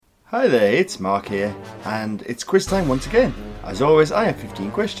Hi there, it's Mark here, and it's quiz time once again. As always, I have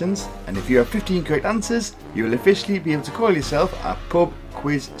 15 questions, and if you have 15 correct answers, you will officially be able to call yourself a Pub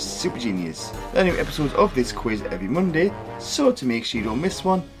Quiz Super Genius. There are new episodes of this quiz every Monday, so to make sure you don't miss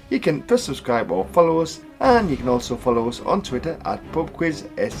one, you can press subscribe or follow us, and you can also follow us on Twitter at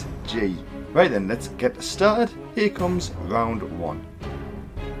PubQuizSG. Right then, let's get started. Here comes round one.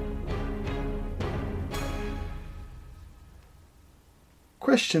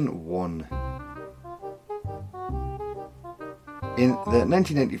 Question 1. In the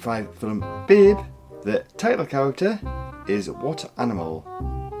 1995 film Babe, the title character is what animal?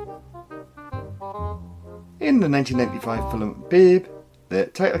 In the 1995 film Babe, the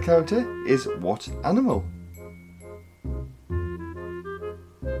title character is what animal?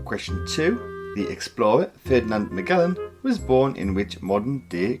 Question 2. The explorer Ferdinand Magellan was born in which modern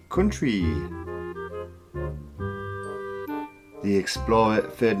day country? The explorer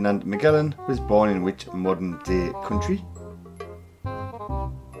Ferdinand Magellan was born in which modern day country?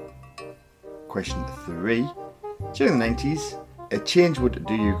 Question 3. During the 90s, A Change Would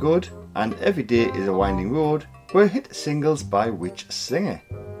Do You Good and Every Day Is a Winding Road were hit singles by which singer?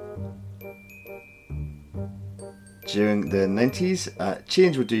 During the 90s, A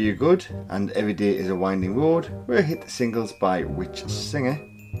Change Would Do You Good and Every Day Is a Winding Road were hit singles by which singer?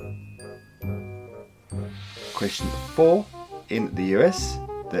 Question 4. In the US,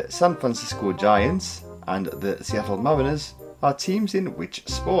 the San Francisco Giants and the Seattle Mariners are teams in which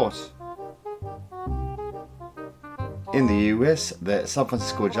sport? In the US, the San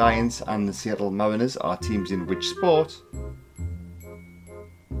Francisco Giants and the Seattle Mariners are teams in which sport?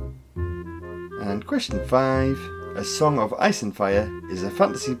 And question 5. A Song of Ice and Fire is a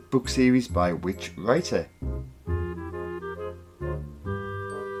fantasy book series by which writer?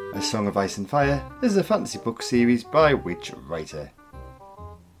 A Song of Ice and Fire is a fantasy book series by which writer?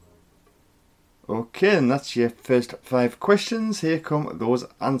 Okay, and that's your first 5 questions. Here come those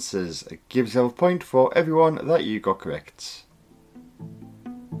answers. Give yourself a point for everyone that you got correct.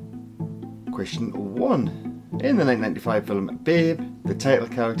 Question 1. In the 1995 film Babe, the title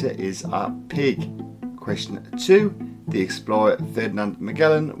character is a pig. Question 2. The explorer Ferdinand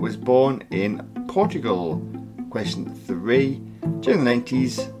Magellan was born in Portugal. Question 3. During the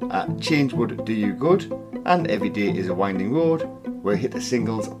 90s, A Change Would Do You Good and Every Day Is a Winding Road were hit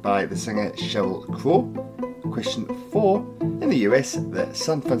singles by the singer Sheryl Crow. Question 4. In the US, the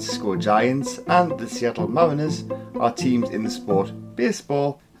San Francisco Giants and the Seattle Mariners are teams in the sport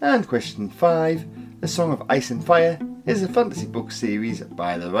baseball. And question 5. A Song of Ice and Fire is a fantasy book series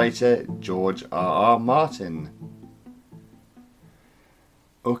by the writer George R.R. Martin.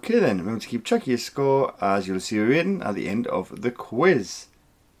 Okay then, remember to keep track of your score as you'll see your rating at the end of the quiz.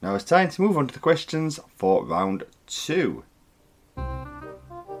 Now it's time to move on to the questions for round 2.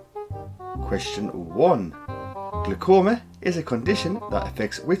 Question 1. Glaucoma is a condition that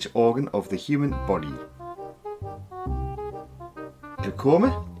affects which organ of the human body?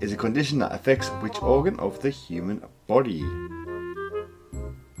 Glaucoma is a condition that affects which organ of the human body?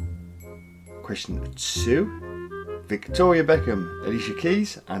 Question 2. Victoria Beckham, Alicia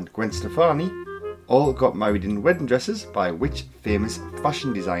Keys and Gwen Stefani all got married in wedding dresses by which famous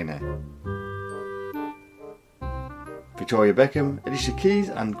fashion designer? Victoria Beckham, Alicia Keys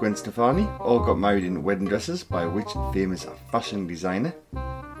and Gwen Stefani all got married in wedding dresses by which famous fashion designer?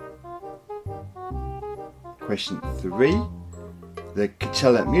 Question 3. The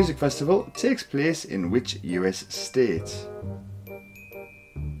Coachella Music Festival takes place in which US state?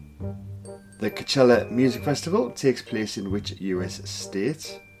 The Coachella Music Festival takes place in which US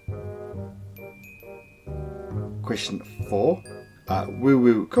state? Question 4. A Woo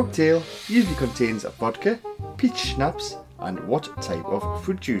Woo cocktail usually contains vodka, peach schnapps and what type of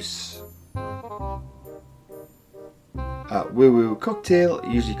fruit juice? A Woo Woo cocktail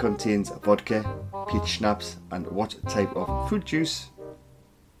usually contains vodka, peach schnapps and what type of fruit juice?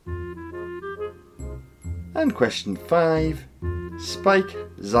 And question 5. Spike,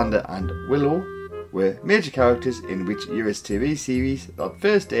 Xander and Willow were major characters in which US TV series that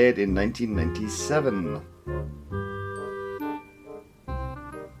first aired in 1997?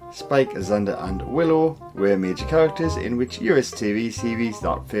 Spike, Xander and Willow were major characters in which US TV series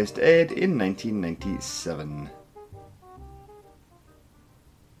that first aired in 1997?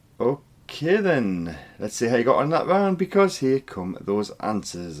 Okay then, let's see how you got on that round because here come those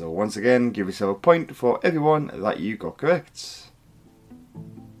answers. So once again, give yourself a point for everyone that you got correct.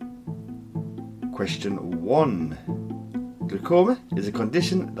 Question 1. Glaucoma is a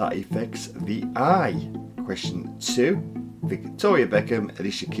condition that affects the eye. Question 2. Victoria Beckham,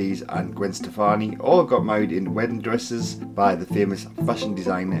 Alicia Keys and Gwen Stefani all got married in wedding dresses by the famous fashion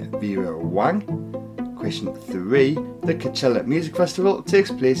designer Vera Wang? Question 3. The Coachella Music Festival takes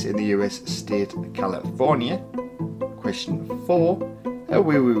place in the US state California. Question 4. A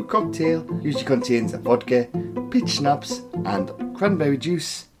woo-woo cocktail usually contains vodka, peach schnapps and cranberry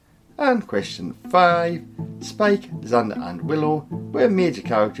juice. And question 5. Spike, Xander and Willow were major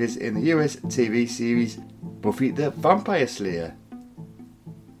characters in the US TV series Buffy the Vampire Slayer.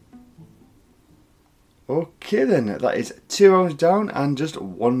 Okay then, that is 2 rounds down and just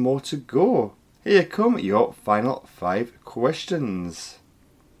one more to go. Here come your final 5 questions.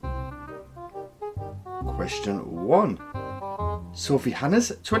 Question 1. Sophie Hannah's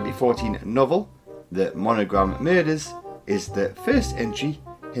 2014 novel, The Monogram Murders, is the first entry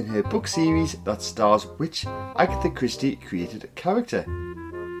in her book series that stars which Agatha Christie created character?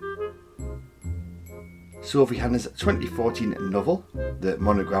 Sophie Hannah's 2014 novel, The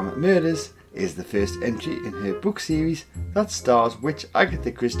Monogram Murders, is the first entry in her book series that stars which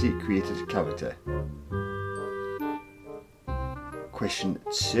Agatha Christie created character? Question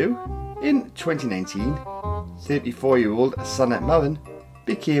 2. In 2019, 34-year-old Sanna Marin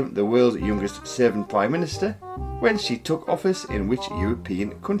became the world's youngest serving Prime Minister when she took office in which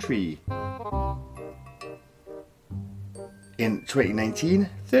European country? In 2019,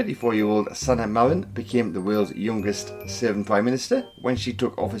 34-year-old Sanna Marin became the world's youngest serving Prime Minister when she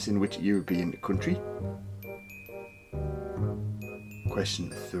took office in which European country?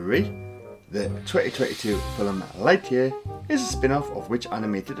 Question 3. The 2022 film Lightyear is a spin-off of which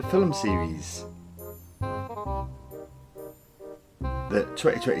animated film series? The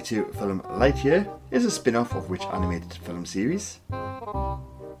 2022 film Lightyear is a spin-off of which animated film series?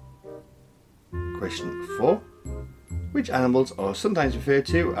 Question 4. Which animals are sometimes referred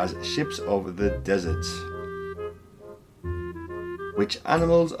to as ships of the desert? Which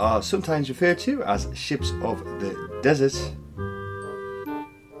animals are sometimes referred to as ships of the desert?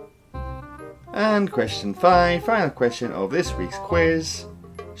 And question 5, final question of this week's quiz.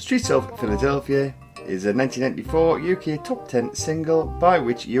 Streets of Philadelphia is a 1994 UK top 10 single by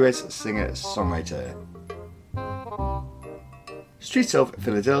which US singer-songwriter? Streets of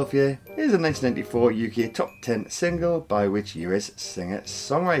Philadelphia is a 1994 UK top 10 single by which US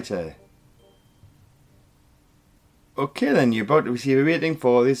singer-songwriter? Okay then, you're about to receive a rating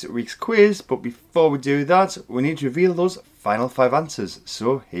for this week's quiz, but before we do that, we need to reveal those final 5 answers,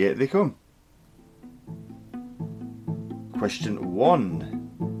 so here they come. Question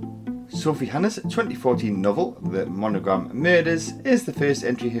 1. Sophie Hannah's 2014 novel, The Monogram Murders, is the first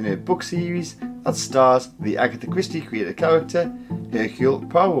entry in her book series that stars the Agatha Christie created character Hercule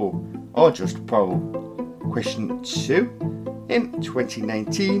Poirot, or just Poirot. Question 2. In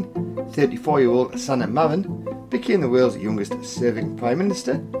 2019, 34-year-old Sanna Marin became the world's youngest serving Prime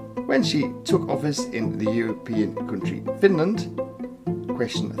Minister when she took office in the European country Finland.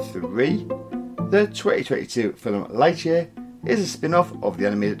 Question 3. The 2022 film Lightyear is a spin-off of the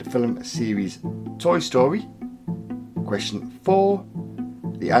animated film series Toy Story. Question 4.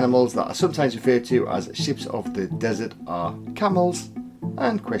 The animals that are sometimes referred to as ships of the desert are camels.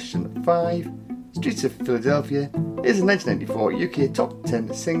 And question 5. Streets of Philadelphia is a 1994 UK top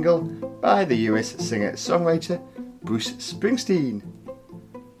 10 single by the US singer-songwriter Bruce Springsteen.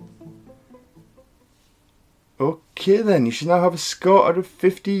 Okay then, you should now have a score out of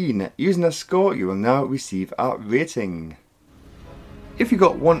 15. Using that score, you will now receive our rating. If you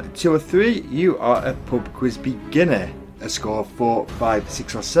got 1, 2 or 3, you are a pub quiz beginner. A score of 4, 5,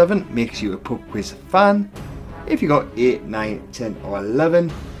 6 or 7 makes you a pub quiz fan. If you got 8, 9, 10 or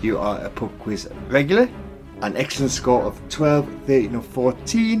 11, you are a pub quiz regular. An excellent score of 12, 13 or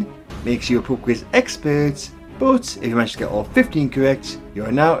 14 makes you a pub quiz expert. But if you manage to get all 15 correct, you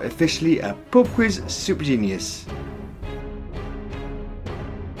are now officially a pub quiz super genius.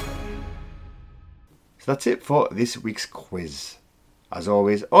 So that's it for this week's quiz. As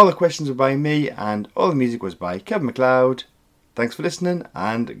always, all the questions were by me and all the music was by Kevin MacLeod. Thanks for listening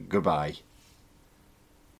and goodbye.